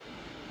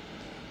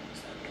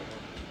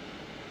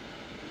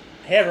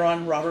Hey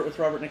everyone, Robert with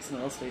Robert Nixon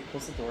Real Estate.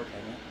 Close the door, can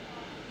you?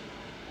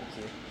 Thank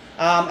you.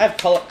 I have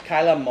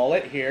Kyla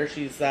Mullet here.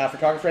 She's a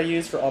photographer I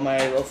use for all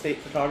my real estate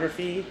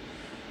photography. Do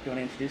you want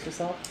to introduce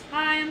yourself?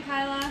 Hi, I'm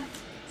Kyla.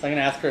 So I'm going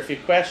to ask her a few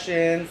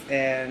questions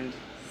and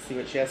see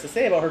what she has to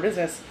say about her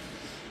business.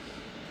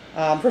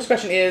 First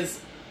question is,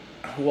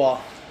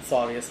 well, it's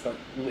obvious, but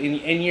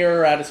in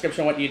your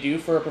description, what do you do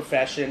for a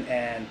profession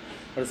and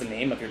what is the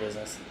name of your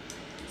business?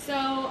 So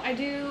I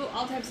do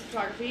all types of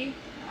photography,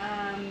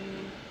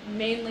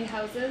 mainly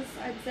houses,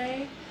 I'd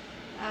say.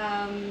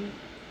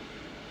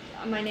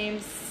 My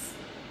name's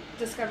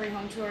Discovery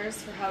Home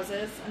Tours for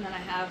houses, and then I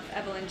have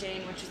Evelyn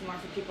Jane, which is more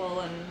for people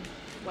and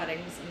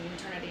weddings and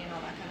maternity and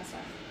all that kind of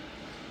stuff.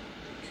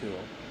 Cool.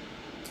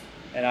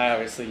 And I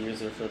obviously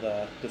use her for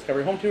the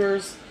Discovery Home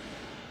Tours.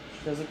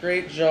 She does a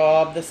great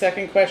job. The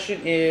second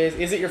question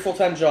is it your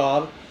full-time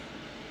job?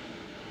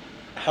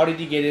 How did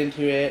you get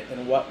into it,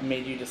 and what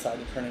made you decide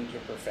to turn it into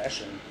a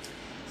profession?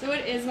 So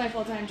it is my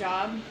full-time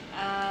job.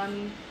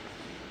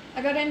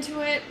 I got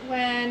into it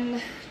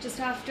when, just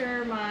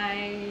after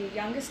my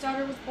youngest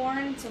daughter was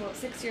born, so about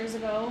 6 years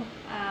ago,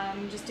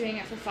 just doing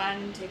it for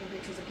fun, taking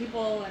pictures of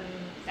people and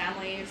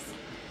families,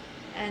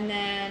 and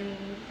then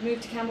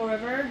moved to Campbell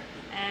River,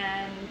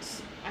 and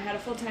I had a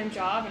full-time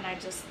job, and I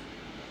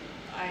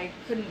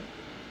couldn't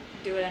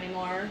do it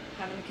anymore,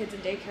 having the kids in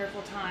daycare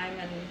full-time,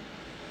 and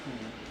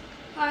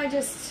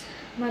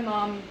my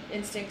mom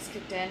instincts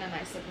kicked in, and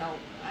I said, no,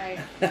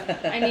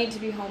 I need to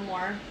be home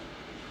more.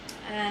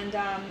 And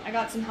I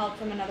got some help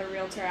from another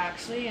realtor,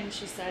 actually, and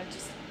she said,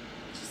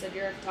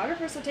 you're a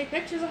photographer, so take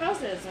pictures of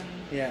houses.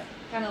 And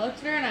kind of looked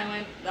at her, and I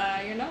went,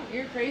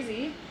 you're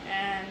crazy.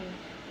 And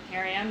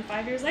here I am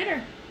 5 years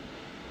later.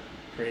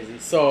 Crazy.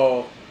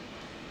 So...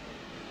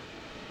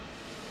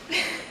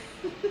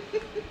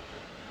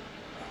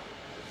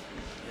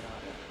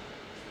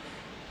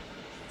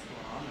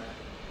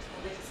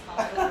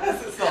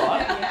 This is still on?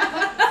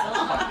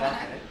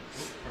 Yeah.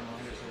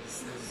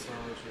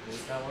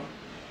 That one?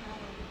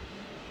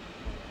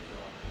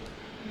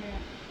 Yeah.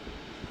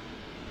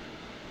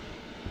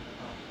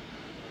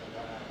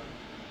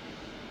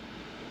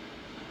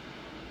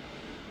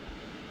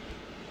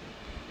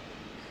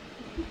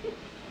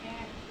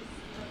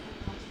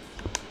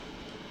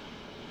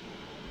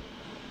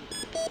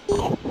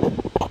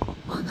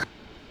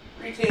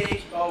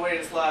 Retake. Oh wait,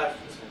 it's live.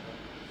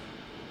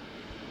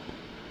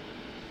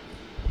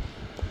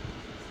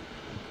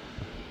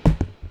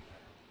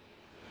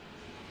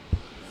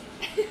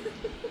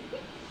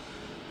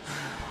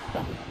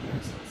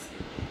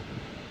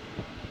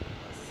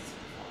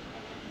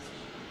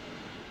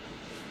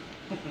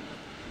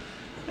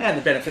 And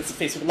the benefits of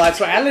Facebook Live.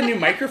 So I added a new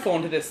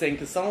microphone to this thing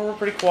because some of them were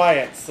pretty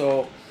quiet.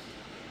 So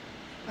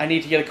I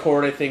need to get a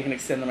cord, I think, and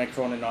extend the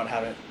microphone and not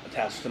have it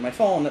attached to my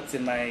phone that's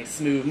in my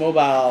Smooth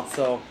mobile.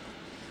 So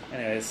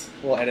anyways,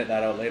 we'll edit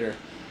that out later.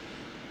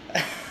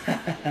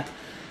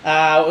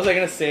 What was I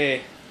going to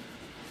say?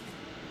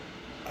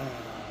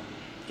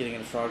 Getting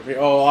into photography.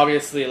 Oh,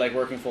 obviously, like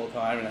working full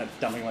time and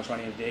dumping much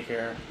money into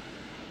daycare.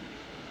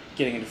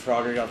 Getting into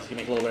photography, obviously,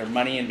 make a little bit of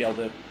money and be able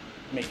to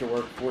make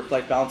your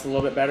work-life balance a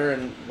little bit better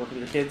and work with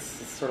your kids.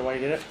 Is sort of why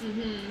you did it?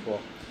 Mm-hmm.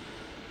 Cool.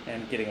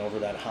 And getting over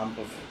that hump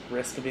of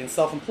risk of being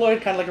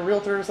self-employed, kind of like a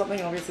realtor or something,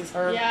 obviously it's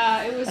hard.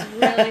 Yeah, it was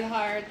really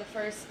hard.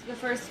 The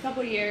first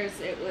couple years,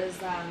 it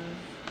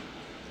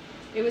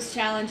was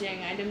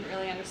challenging. I didn't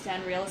really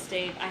understand real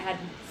estate. I had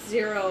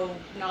zero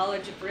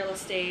knowledge of real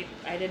estate.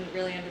 I didn't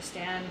really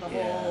understand the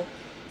whole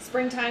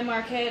springtime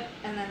market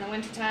and then the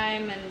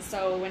wintertime, and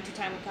so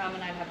wintertime would come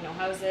and I'd have no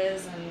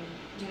houses, and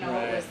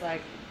it was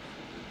like,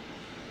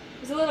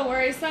 it was a little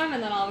worrisome,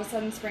 and then all of a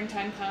sudden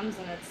springtime comes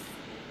and it's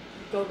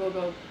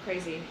go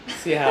crazy.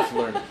 So you have to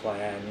learn to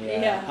plan.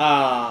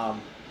 Yeah.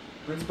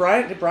 Did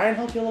Brian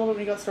help you a little bit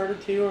when you got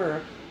started too,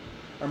 or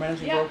our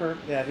managing broker?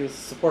 Yeah, he was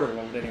supportive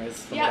of it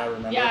anyways, from what I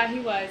remember. Yeah, he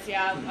was.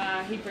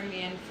 Yeah, he'd bring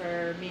me in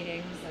for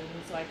meetings, and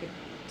so I could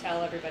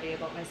tell everybody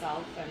about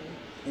myself,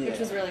 and which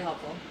was really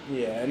helpful.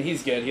 Yeah, and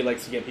he's good. He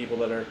likes to get people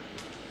that are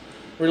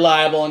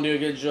reliable and do a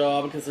good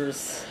job, because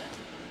there's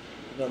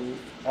the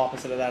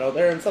opposite of that out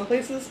there in some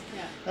places.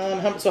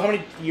 Yeah. So how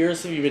many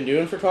years have you been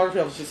doing photography?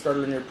 Obviously you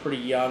started when you were pretty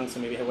young, so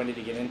maybe when did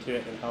you get into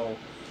it, and how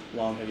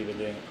long have you been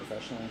doing it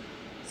professionally?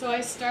 So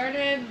I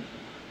started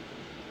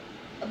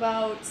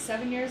about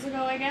 7 years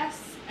ago, I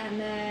guess, and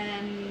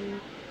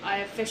then I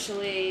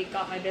officially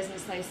got my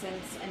business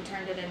license and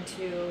turned it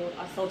into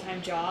a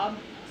full-time job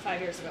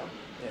 5 years ago.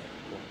 Yeah,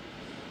 cool.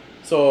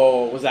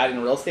 So was that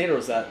in real estate, or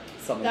was that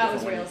something that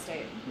different? Was real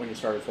estate. When you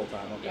started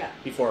full-time? Okay. Yeah.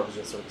 Before it was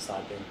just sort of a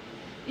side thing?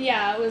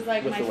 Yeah, it was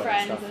like With my the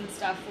friends stuff. and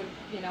stuff would,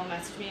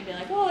 message me and be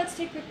like, "Oh, let's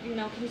take, can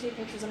you take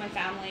pictures of my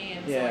family?"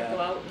 And so I'd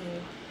go out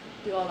and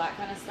do all that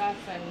kind of stuff.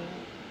 And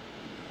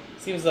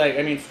seems like,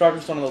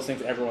 photography is one of those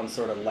things everyone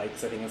sort of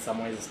likes, I think, in some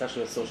ways,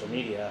 especially with social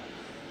media.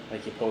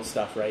 Like, you post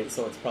stuff, right?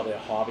 So it's probably a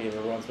hobby of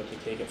everyone's, but to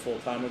take it full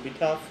time would be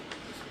tough.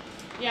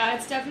 Yeah,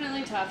 it's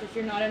definitely tough if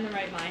you're not in the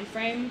right mind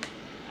frame.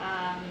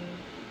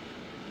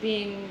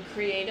 Being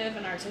creative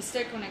and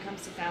artistic when it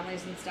comes to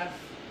families and stuff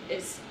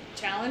is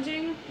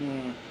challenging.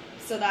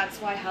 So that's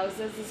why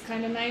houses is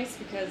kind of nice,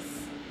 because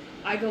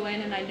I go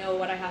in and I know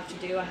what I have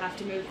to do. I have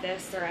to move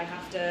this, or I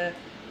have to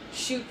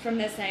shoot from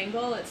this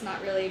angle. It's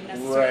not really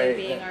necessarily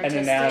being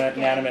artistic. An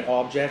inanimate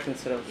object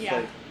instead of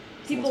like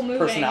people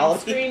moving and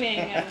screaming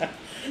and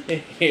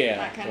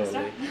that kind of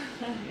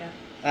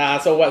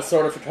stuff. So what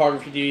sort of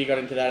photography do you? You got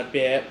into that a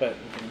bit, but...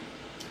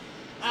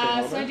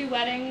 so I do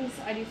weddings,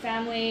 I do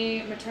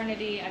family,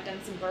 maternity, I've done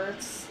some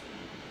births.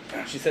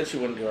 She said she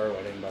wouldn't do our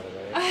wedding, by the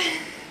way.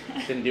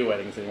 She didn't do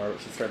weddings anymore,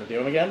 but she's starting to do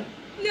them again?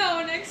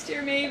 No, next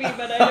year maybe,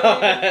 but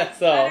I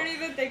don't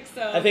even think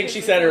so. I think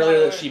she said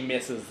earlier that she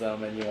misses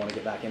them and you want to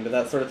get back into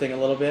that sort of thing a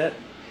little bit.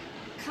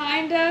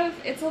 Kind of.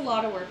 It's a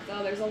lot of work,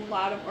 though. There's a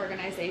lot of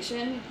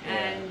organization,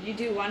 and you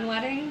do one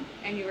wedding,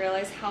 and you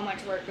realize how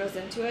much work goes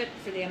into it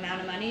for the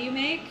amount of money you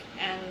make,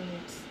 and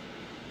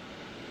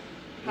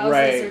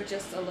houses are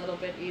just a little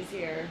bit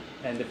easier.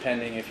 And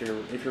depending if your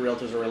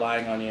realtors are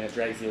relying on you and it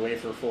drags you away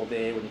for a full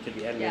day when you could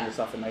be editing your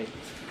stuff, it might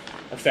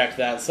affect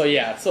that. So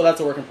so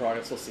that's a work in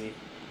progress. We'll see.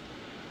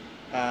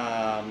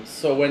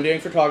 So when doing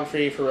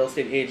photography for real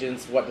estate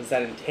agents, what does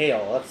that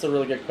entail? That's a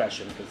really good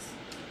question, because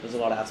there's a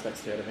lot of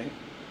aspects to it, I think.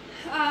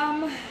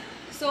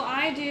 So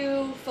I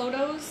do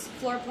photos,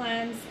 floor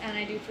plans, and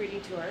I do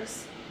 3D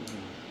tours.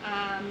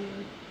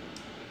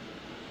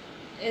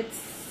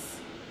 It's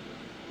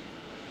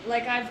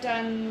like I've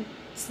done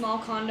small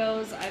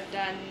condos, I've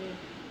done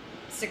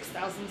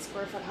 6,000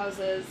 square foot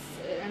houses,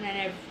 and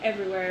then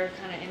everywhere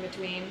kind of in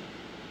between.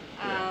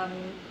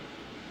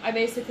 I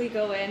basically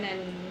go in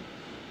and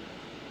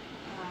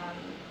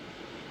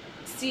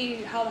see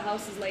how the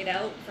house is laid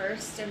out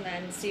first, and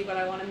then see what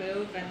I want to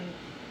move. And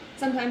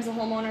sometimes the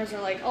homeowners are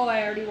like, oh,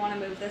 I already want to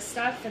move this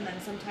stuff, and then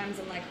sometimes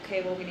I'm like,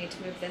 okay, well, we need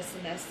to move this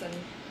and this. And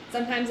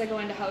sometimes I go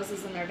into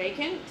houses and they're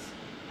vacant,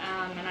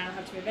 and I don't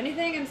have to move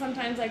anything, and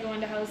sometimes I go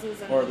into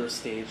houses and... Or they're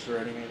staged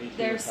already, maybe?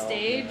 They're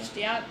staged,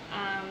 so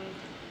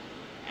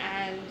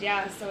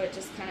it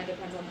just kind of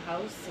depends on the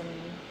house, and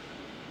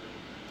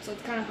so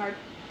it's kind of hard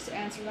to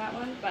answer that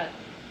one, but...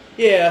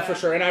 Yeah, for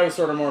sure. And I was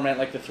sort of more meant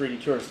like the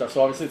 3D tour and stuff.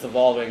 So obviously it's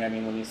evolving. I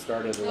mean, when you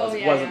started, it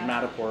wasn't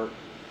Matterport.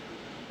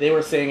 They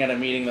were saying at a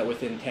meeting that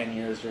within 10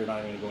 years, you're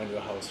not even going to go into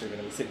a house. You're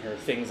going to be sitting here with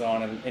things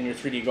on and your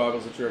 3D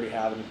goggles that you already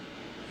have. And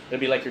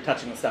it'll be like you're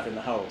touching the stuff in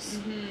the house.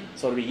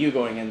 So it'll be you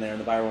going in there and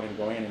the buyer won't even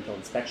go in until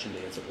inspection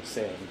day. That's what they're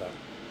saying. But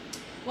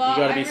you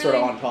got to be sort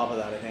of on top of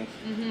that, I think.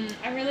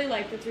 I really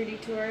like the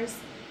 3D tours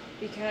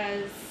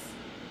because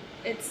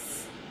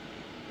it's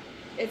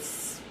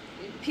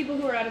people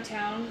who are out of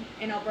town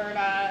in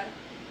Alberta.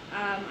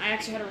 I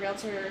actually had a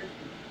realtor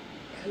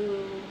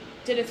who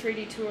did a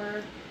 3D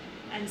tour,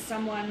 and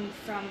someone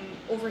from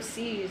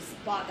overseas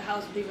bought the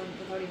house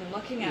without even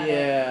looking at it.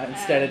 Yeah,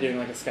 instead of doing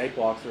like a Skype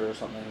walkthrough or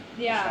something.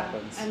 Yeah,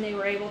 and they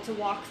were able to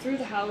walk through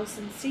the house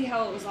and see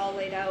how it was all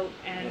laid out,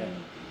 and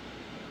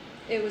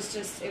it was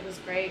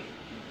great.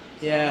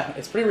 Yeah,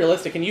 it's pretty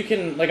realistic, and you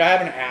can, like, I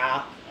have an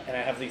app, and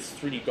I have these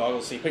 3D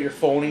goggles, so you put your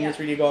phone in your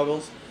 3D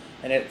goggles,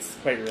 and it's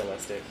quite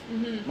realistic.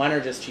 Mine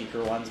are just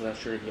cheaper ones, but I'm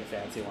sure you can get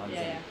fancy ones.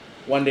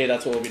 One day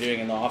that's what we'll be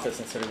doing in the office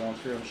instead of going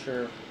through, I'm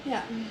sure.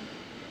 Yeah.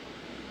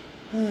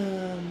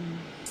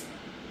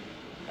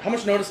 How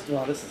much notice?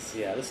 Well, this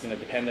is going to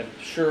depend, I'm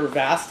sure,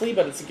 vastly,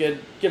 but it's good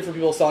for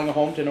people selling a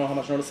home to know how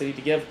much notice they need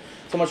to give.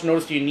 So how much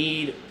notice do you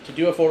need to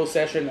do a photo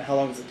session? How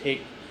long does it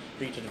take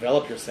for you to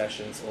develop your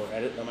sessions or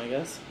edit them, I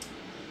guess?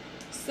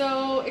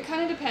 So it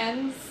kind of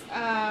depends.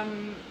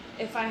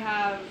 If I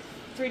have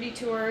 3D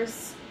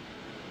tours,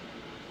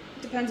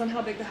 depends on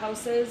how big the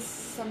house is.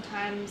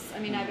 Sometimes,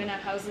 I've been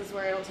at houses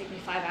where it'll take me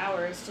 5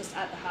 hours just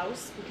at the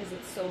house because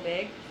it's so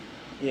big.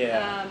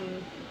 Yeah.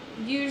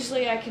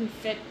 Usually I can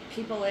fit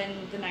people in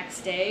the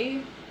next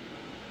day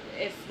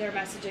if they're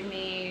messaging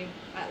me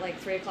at like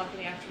 3 o'clock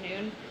in the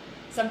afternoon.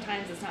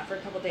 Sometimes it's not for a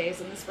couple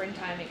days. In the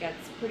springtime it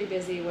gets pretty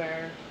busy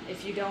where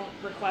if you don't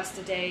request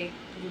a day,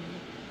 you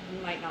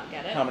might not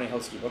get it. How many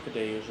houses do you book a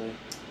day usually?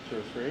 2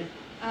 or 3?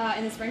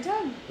 In the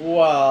springtime?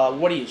 Well,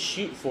 what do you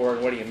shoot for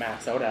and what do you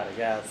max out at, I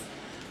guess?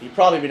 You'd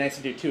probably be nice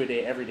to do 2 a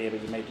day every day,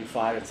 but you might do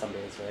 5 in some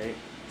days, right?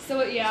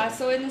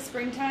 So in the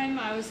springtime,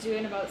 I was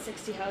doing about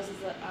 60 houses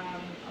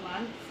a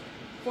month,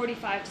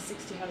 45 to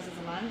 60 houses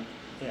a month.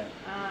 Yeah.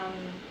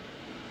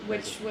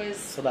 Which was...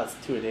 So that's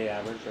 2 a day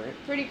average, right?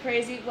 Pretty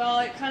crazy. Well,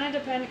 it kind of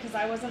depended because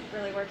I wasn't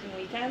really working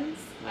weekends.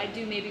 Yeah. I'd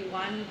do maybe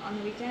 1 on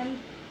the weekend.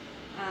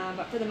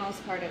 But for the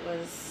most part, it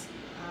was...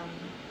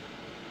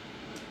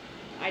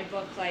 I'd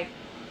book like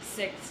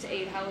 6 to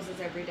 8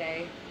 houses every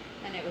day.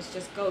 And it was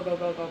just go.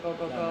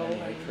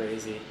 Like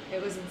crazy.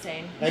 It was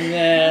insane. And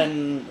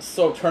then,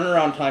 so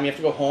turnaround time, you have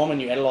to go home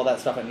and you edit all that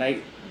stuff at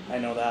night. I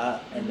know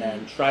that. And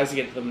then tries to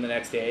get to them the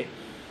next day.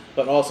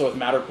 But also with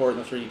Matterport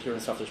and the 3D tour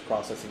and stuff, there's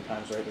processing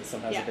times, right? That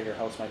sometimes a bigger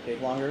house might take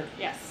longer.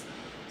 Yes.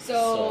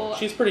 So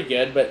she's pretty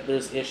good, but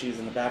there's issues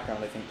in the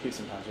background, I think, too,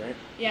 sometimes, right?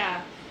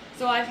 Yeah.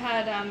 So I've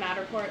had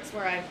Matterports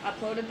where I've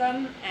uploaded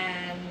them,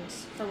 and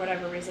for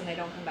whatever reason, they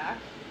don't come back.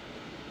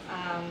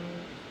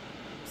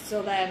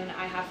 So then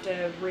I have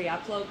to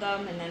re-upload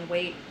them and then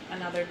wait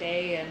another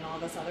day and all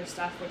this other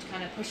stuff, which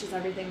kind of pushes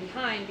everything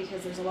behind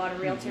because there's a lot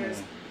of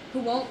realtors who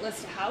won't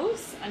list a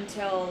house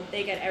until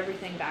they get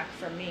everything back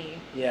from me.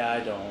 Yeah, I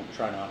don't.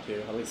 Try not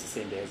to. At least the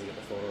same day as I get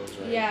the photos,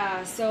 right?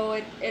 Yeah, so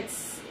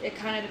it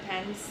kind of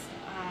depends.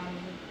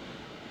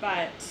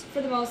 But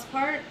for the most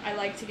part, I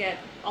like to get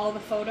all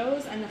the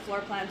photos and the floor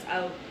plans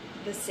out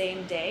the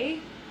same day,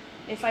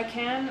 if I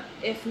can.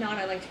 If not,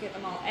 I like to get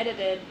them all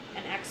edited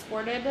and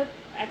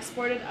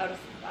exported out of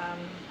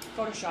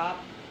Photoshop,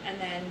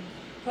 and then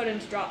put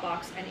into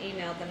Dropbox and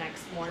emailed the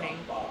next morning.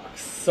 Dropbox.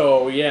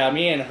 So yeah,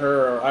 me and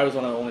her, I was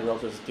one of the only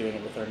realtors doing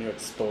it with our new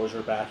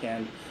exposure back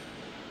end.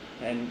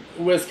 And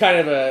it was kind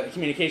of a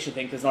communication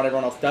thing because not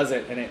everyone else does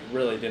it, and it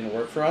really didn't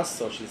work for us.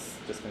 So she's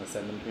just going to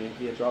send them to me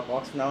via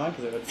Dropbox from now on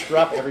because it would screw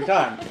up every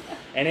time.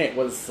 And it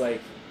was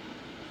like,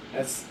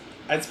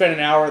 I'd spend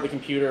an hour at the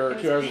computer,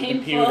 2 hours at the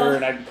computer,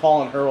 and I'd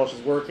call on her while she's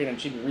working, and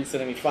she'd be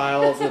resending me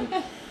files. And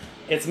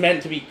it's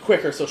meant to be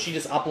quicker, so she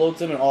just uploads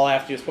them, and all I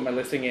have to do is put my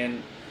listing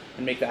in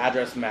and make the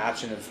address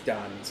match, and it's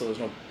done. So there's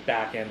no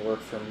back end work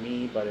for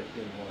me, but it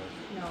didn't work.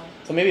 No.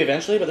 So maybe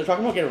eventually, but they're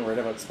talking about getting rid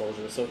of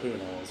exposure, so who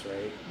knows,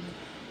 right? Mm-hmm.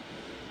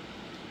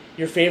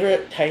 Your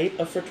favorite type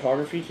of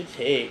photography to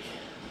take?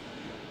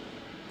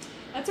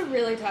 That's a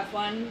really tough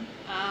one.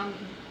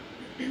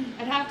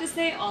 I'd have to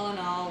say, all in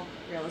all,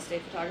 real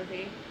estate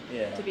photography.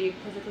 Yeah. To be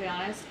perfectly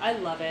honest, I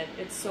love it.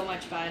 It's so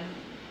much fun.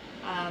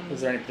 Is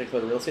there any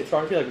particular real estate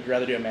photography? Like, would you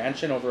rather do a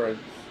mansion over a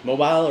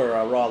mobile or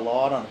a raw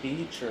lot on the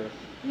beach, or?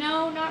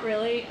 No, not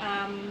really.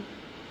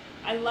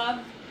 I love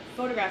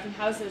photographing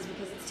houses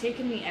because it's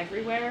taken me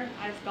everywhere.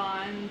 I've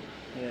gone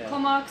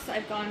Comox,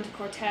 I've gone to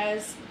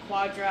Cortez,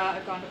 Quadra,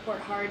 I've gone to Port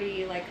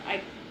Hardy. Like,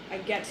 I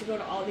get to go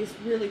to all these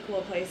really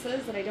cool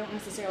places that I don't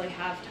necessarily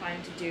have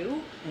time to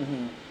do.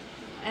 Mm-hmm.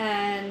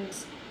 And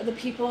the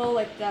people,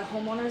 like the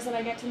homeowners that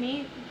I get to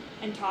meet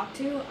and talk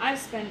to, I've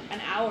spent an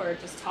hour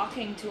just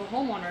talking to a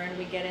homeowner, and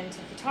we get into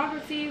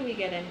photography, we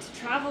get into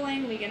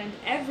traveling, we get into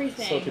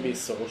everything. So it can be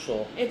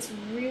social. It's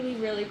really,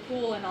 really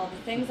cool, and all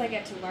the things I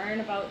get to learn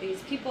about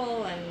these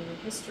people and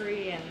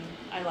history, and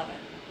I love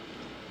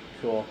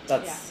it. Cool.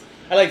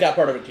 I like that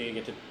part of it too. You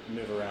get to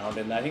move around,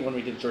 and I think when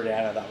we did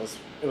Jordana, it was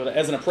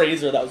as an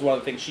appraiser, that was one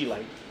of the things she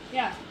liked.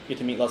 Yeah. You get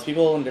to meet lots of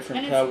people in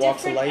different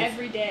walks of life. And it's different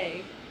every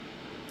day.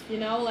 You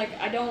know, like,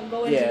 I don't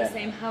go into the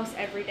same house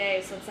every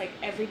day, so it's like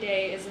every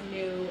day is a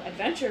new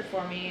adventure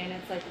for me, and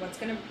it's like, what's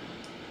going to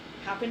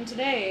happen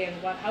today,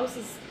 and what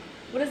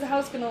is the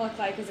house going to look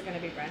like? Is it going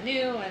to be brand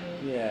new? And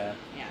yeah.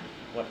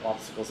 What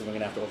obstacles am I going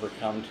to have to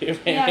overcome too?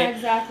 Yeah,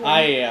 exactly.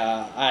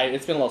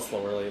 It's been a little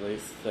slower lately,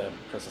 the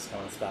Christmas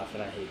coming and stuff,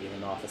 and I hate being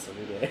in the office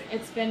every day.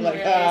 It's been like,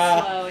 really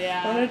slow,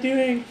 yeah. What am I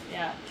doing?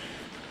 Yeah.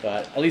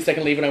 But at least I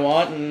can leave when I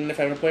want, and if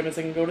I have appointments,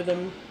 I can go to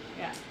them.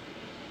 Yeah.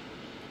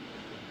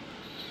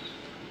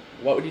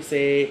 What would you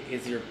say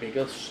is your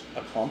biggest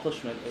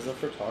accomplishment as a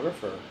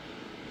photographer?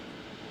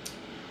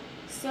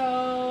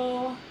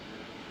 So,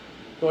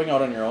 going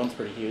out on your own is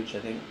pretty huge, I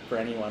think, for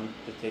anyone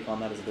to take on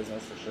that as a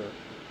business, for sure.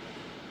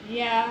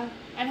 Yeah,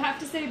 I'd have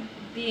to say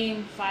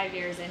being 5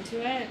 years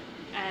into it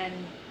and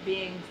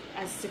being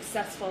as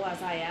successful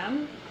as I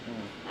am,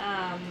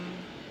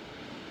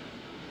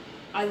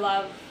 I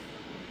love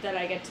that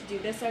I get to do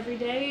this every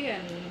day.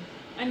 And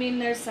I mean,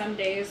 there's some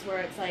days where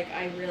it's like,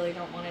 I really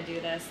don't want to do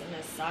this and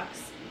this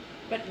sucks.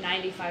 But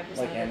 95% of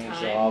the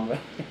time,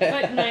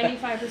 but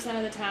 95%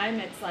 of the time,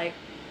 it's like,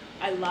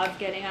 I love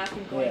getting up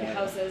and going to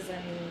houses,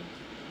 and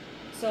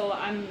so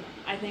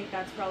I think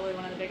that's probably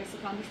one of the biggest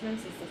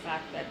accomplishments, is the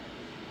fact that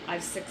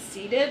I've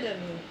succeeded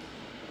and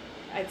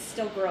it's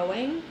still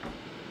growing.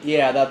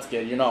 Yeah, that's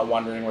good. You're not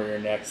wondering where your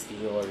next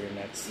deal or your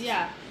next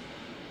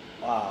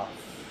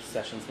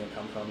session's gonna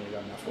come from. You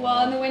got enough.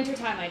 Well, in the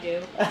wintertime, I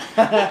do.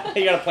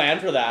 You got a plan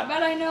for that.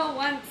 But I know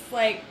once,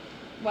 like,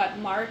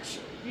 March.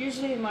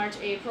 Usually in March,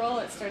 April,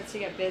 it starts to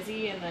get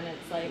busy, and then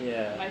it's like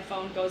my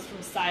phone goes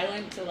from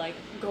silent to like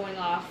going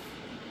off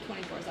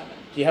 24/7.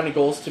 Do you have any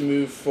goals to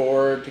move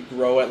forward to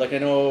grow it? Like, I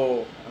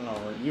don't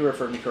know, you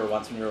referred me to her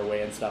once when you were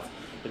away and stuff,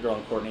 the girl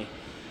and Courtney.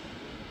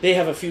 They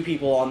have a few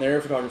people on their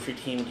photography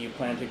team. Do you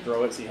plan to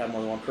grow it so you have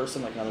more than one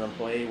person, like another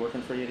employee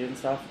working for you doing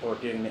stuff, or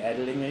doing the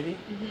editing maybe?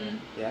 Mm-hmm.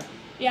 Yeah?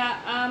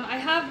 Yeah, I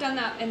have done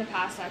that in the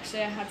past,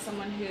 actually. I had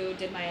someone who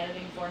did my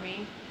editing for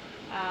me.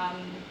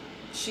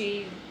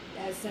 She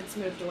has since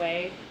moved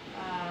away,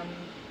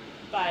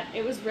 but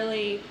it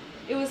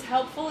was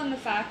helpful in the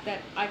fact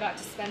that I got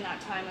to spend that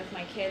time with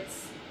my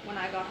kids when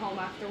I got home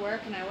after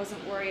work, and I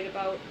wasn't worried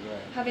about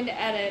having to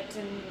edit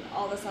and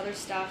all this other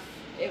stuff.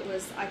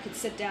 I could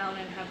sit down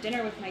and have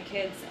dinner with my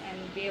kids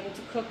and be able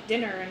to cook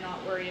dinner and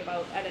not worry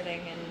about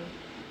editing and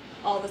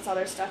all this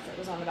other stuff that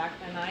was on the back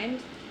of my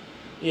mind.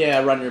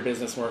 Yeah, run your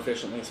business more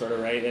efficiently, sort of,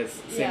 right? It's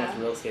same with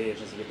real estate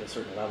agents. You get to a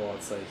certain level,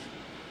 it's like,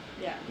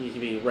 you could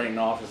be renting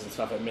offices and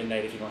stuff at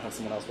midnight if you don't have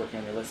someone else working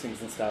on your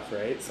listings and stuff,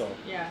 right? So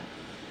yeah,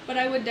 but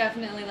I would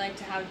definitely like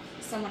to have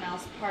someone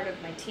else part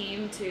of my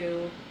team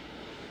to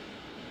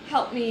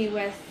help me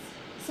with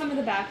some of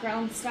the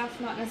background stuff,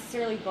 not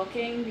necessarily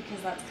booking, because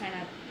that's kind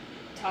of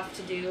tough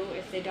to do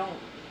if they don't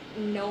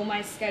know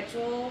my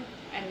schedule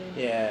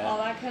and all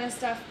that kind of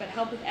stuff, but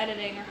help with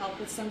editing or help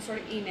with some sort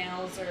of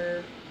emails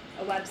or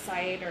a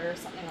website or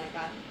something like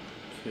that.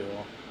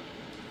 Cool.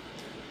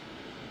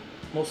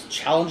 Most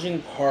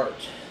challenging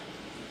part.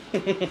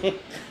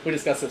 We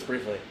discussed this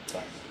briefly.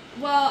 But.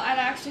 Well, I'd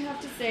actually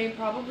have to say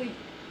probably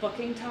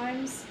booking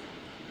times.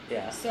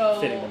 Yeah. So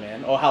fitting them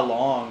in. Oh, how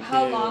long?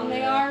 How long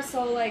they are.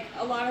 So like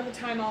a lot of the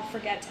time I'll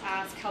forget to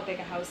ask how big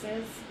a house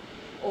is,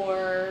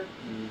 or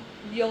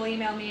you'll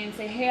email me and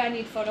say, hey, I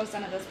need photos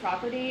done of this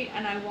property,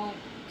 and I won't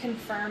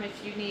confirm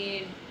if you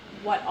need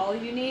what all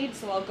you need.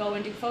 So I'll go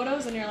and do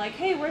photos, and you're like,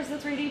 hey, where's the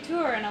 3D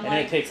tour? And I'm like,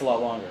 and it takes a lot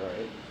longer,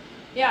 right?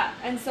 Yeah,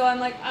 and so I'm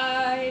like,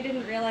 I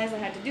didn't realize I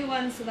had to do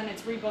one, so then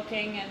it's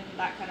rebooking and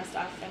that kind of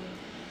stuff. And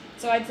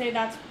so I'd say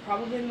that's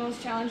probably the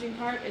most challenging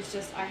part. It's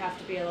just I have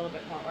to be a little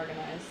bit more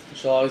organized.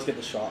 She'll always get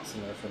the shots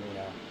in there for me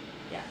now.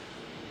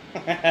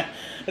 Yeah.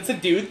 That's a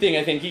dude thing.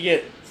 I think you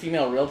get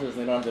female realtors and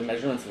they don't have the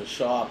measurements of a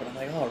shop. And I'm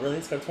like, oh, really?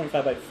 It's got a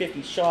 25 by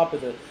 50 shop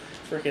with a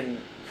freaking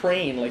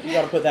crane. Like, you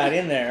got to put that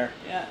in there.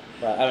 Yeah.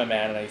 But I'm a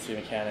man and I used to be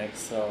a mechanic,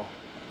 so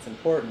it's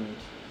important.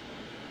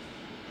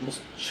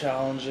 Most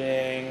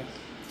challenging.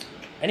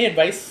 Any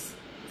advice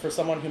for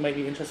someone who might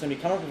be interested in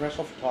becoming a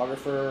professional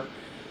photographer?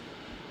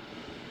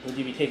 Would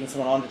you be taking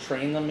someone on to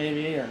train them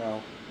maybe, or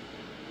no?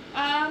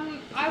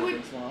 I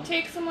would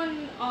take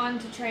someone on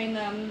to train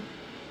them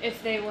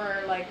if they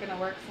were like going to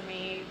work for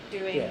me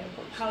doing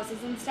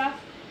houses and stuff.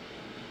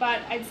 But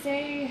I'd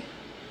say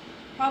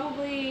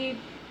probably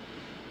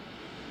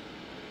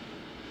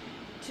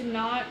to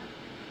not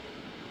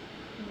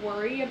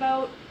worry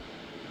about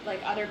like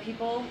other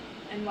people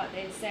and what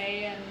they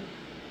say,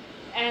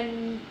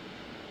 and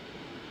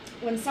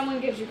when someone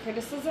gives you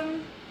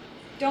criticism,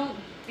 don't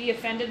be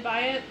offended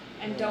by it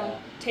and don't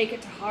take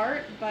it to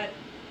heart, but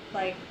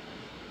like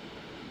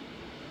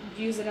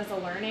use it as a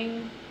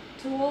learning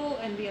tool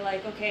and be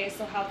like, okay,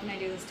 so how can I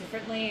do this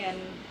differently? And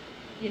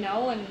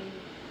and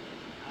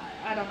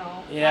I don't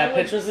know. Yeah,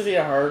 pictures would be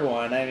a hard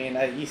one. I mean,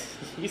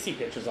 you see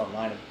pictures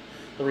online of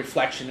the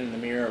reflection in the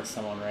mirror of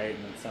someone, right?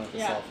 And it's done with the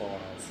cell phone.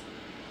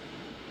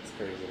 It's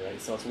crazy, right?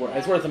 So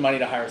it's worth the money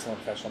to hire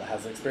someone professional that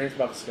has the experience,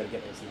 but obviously got to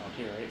get those amount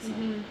too, right? So,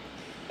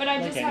 but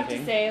I just have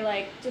to say,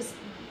 like, just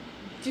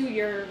do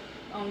your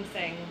own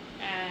thing.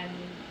 And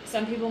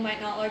some people might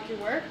not like your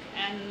work,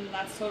 and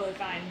that's totally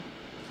fine.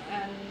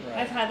 And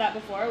I've had that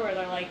before where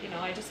they're like,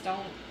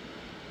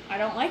 I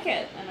don't like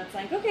it. And it's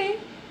like, okay.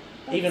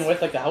 Even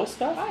with like the house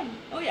stuff? Fine.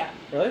 Oh yeah.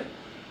 Really?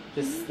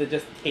 They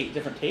just take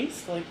different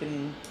tastes, like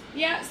in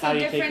so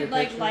different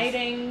like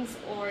lightings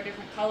or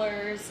different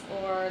colors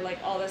or like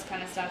all this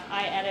kind of stuff.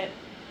 I edit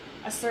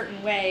a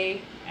certain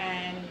way,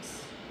 and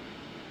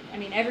I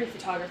mean every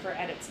photographer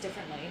edits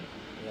differently.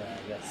 Yeah,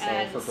 I guess so.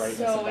 And for brightness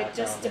so and it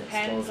just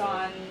depends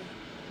on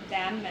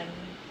them. And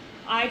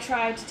I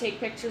try to take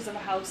pictures of a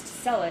house to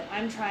sell it.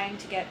 I'm trying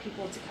to get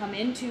people to come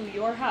into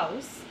your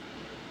house,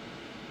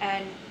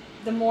 and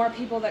the more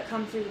people that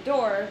come through the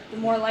door, the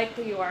more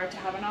likely you are to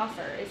have an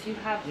offer. If you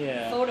have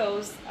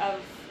photos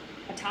of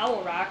a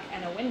towel rack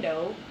and a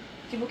window,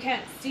 people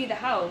can't see the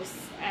house,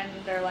 and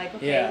they're like,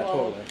 okay,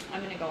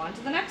 I'm going to go on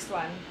to the next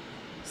one.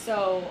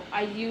 So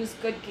I use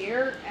good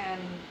gear,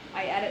 and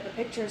I edit the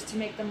pictures to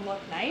make them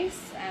look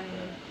nice. And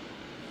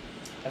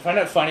I find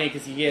it funny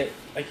because you get,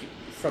 like,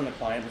 from the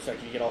client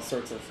perspective, you get all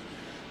sorts of,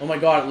 oh my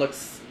god, it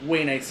looks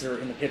way nicer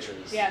in the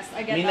pictures. Yes,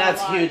 I get that. I mean,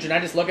 that's huge, and I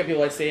just look at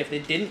people, I say, if they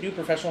didn't do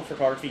professional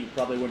photography, you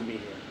probably wouldn't be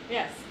here.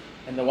 Yes.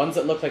 And the ones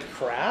that look like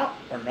crap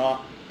are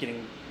not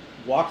getting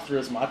walked through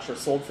as much or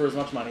sold for as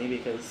much money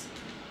because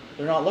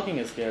they're not looking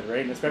as good, right?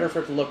 And it's better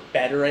for it to look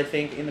better, I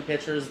think, in the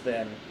pictures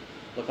than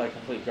look like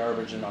complete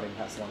garbage and not even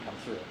have someone come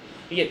through.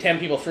 You get 10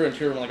 people through and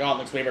 2 of them are like, oh, it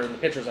looks way better in the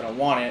pictures, I don't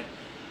want it,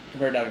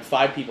 compared to having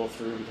 5 people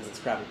through because it's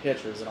crappy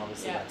pictures, and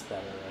obviously that's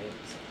better, right?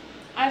 So.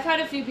 I've had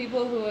a few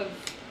people who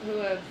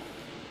have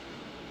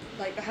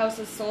like the house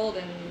is sold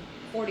in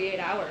 48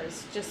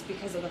 hours just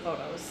because of the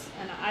photos.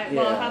 And it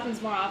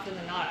happens more often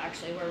than not,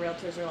 actually, where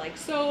realtors are like,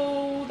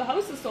 so the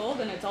house is sold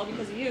and it's all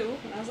because of you.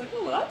 And I was like,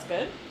 oh, well, that's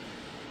good.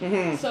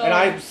 Mm-hmm. So, and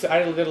I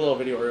did a little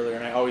video earlier,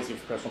 and I always do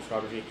professional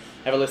photography.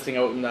 I have a listing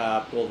out in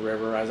Gold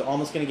River. I was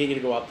almost going to get you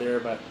to go up there,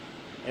 but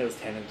it was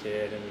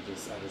tenanted, and I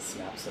just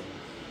snapped some.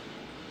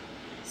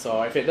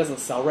 So if it doesn't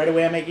sell right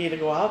away, I might get you to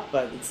go up,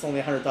 but it's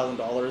only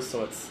 $100,000,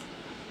 so it's...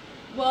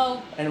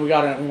 Well... And we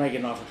might get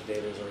an offer today.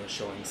 There's already a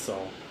showing,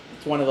 so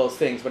it's one of those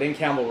things. But in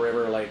Campbell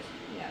River, like,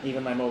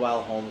 even my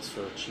mobile homes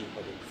for cheap,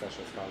 I do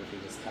professional photography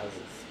just because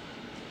it's...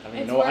 I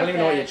don't even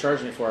know what you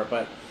charge me for it,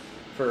 but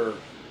to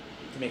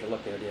make it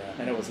look good,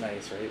 and it was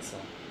nice, right? So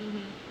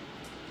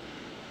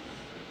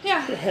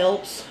yeah, it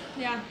helps.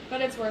 Yeah,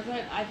 but it's worth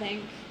it, I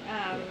think.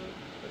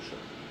 For sure.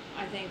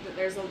 I think that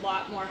there's a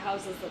lot more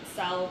houses that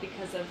sell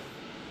because of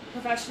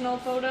professional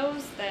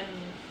photos than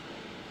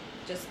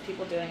just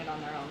people doing it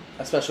on their own.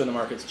 Especially when the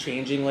market's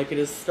changing like it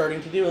is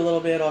starting to do a little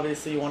bit.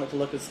 Obviously, you want it to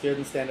look as good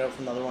and stand out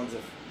from the other ones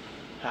if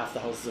half the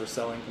houses are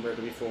selling compared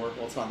to before.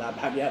 Well, it's not that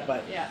bad yet,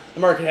 but the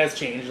market has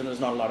changed and there's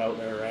not a lot out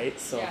there, right?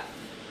 So,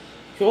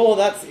 cool.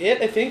 That's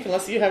it, I think,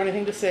 unless you have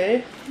anything to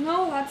say.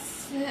 No,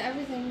 that's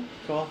everything.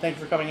 Cool. Thank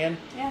you for coming in.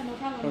 Yeah, no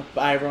problem.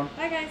 Bye, everyone.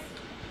 Bye, guys.